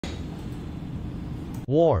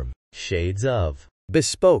Warm shades of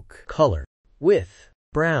bespoke color with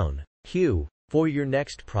brown hue for your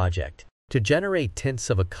next project. To generate tints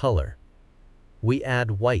of a color, we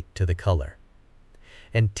add white to the color.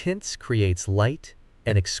 And tints creates light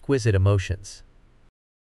and exquisite emotions.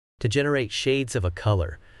 To generate shades of a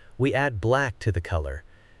color, we add black to the color,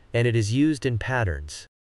 and it is used in patterns.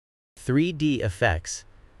 3D effects,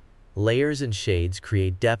 layers and shades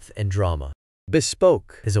create depth and drama.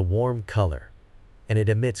 Bespoke is a warm color, and it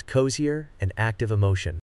emits cozier and active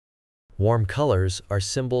emotion. Warm colors are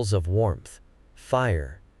symbols of warmth,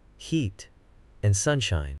 fire, heat, and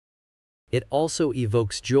sunshine. It also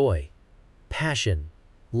evokes joy, passion,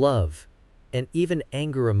 love, and even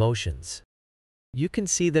anger emotions. You can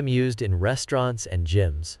see them used in restaurants and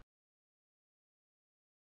gyms,